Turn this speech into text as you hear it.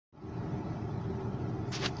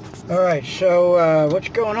Alright, so what's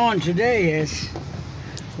going on today is,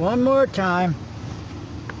 one more time,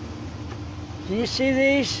 do you see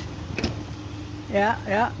these?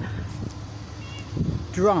 Yeah.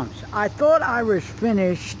 Drums. I thought I was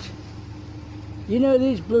finished. You know,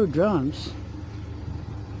 these blue drums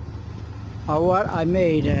are what I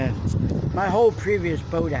made my whole previous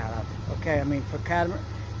boat out of. Okay, I mean for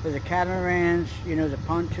the catamarans, you know, the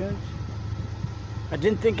pontoons. I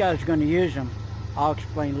didn't think I was going to use them. I'll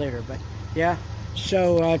explain later, but yeah.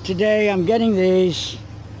 So today I'm getting these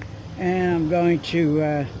and I'm going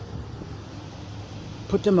to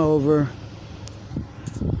put them over,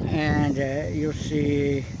 and you'll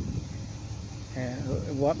see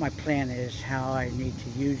what my plan is, how I need to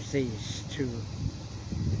use these to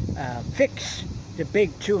fix the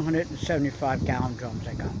big 275 gallon drums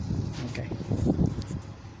I got. Okay.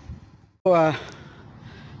 So,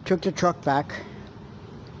 took the truck back,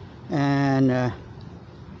 and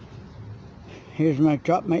here's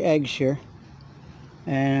drop my eggs here,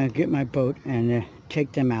 and get my boat and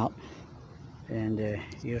take them out, and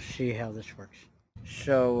you'll see how this works.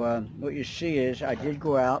 So what you see is I did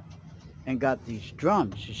go out and got these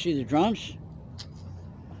drums. You see the drums?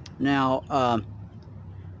 Now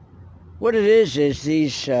what it is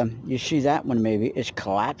these you see that one maybe is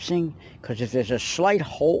collapsing, because if there's a slight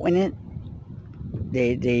hole in it,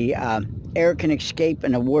 the air can escape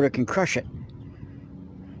and the water can crush it.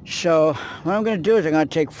 So what I'm going to do is I'm going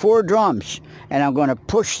to take 4 drums and I'm going to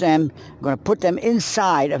push them. I'm going to put them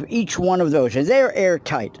inside of each one of those, and they're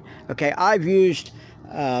airtight. Okay, I've used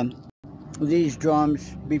these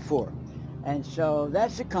drums before, and so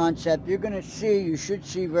that's the concept. You're going to see, you should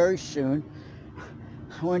see very soon.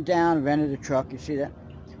 I went down, rented the truck. You see that?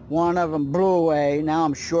 One of them blew away. Now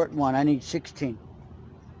I'm short one. I need 16.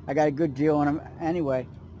 I got a good deal on them anyway.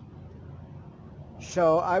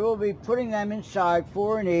 So I will be putting them inside,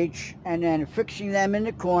 4 in each, and then fixing them in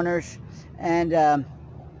the corners, and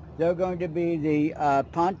they're going to be the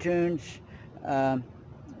pontoons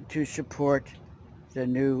to support the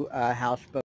new houseboat.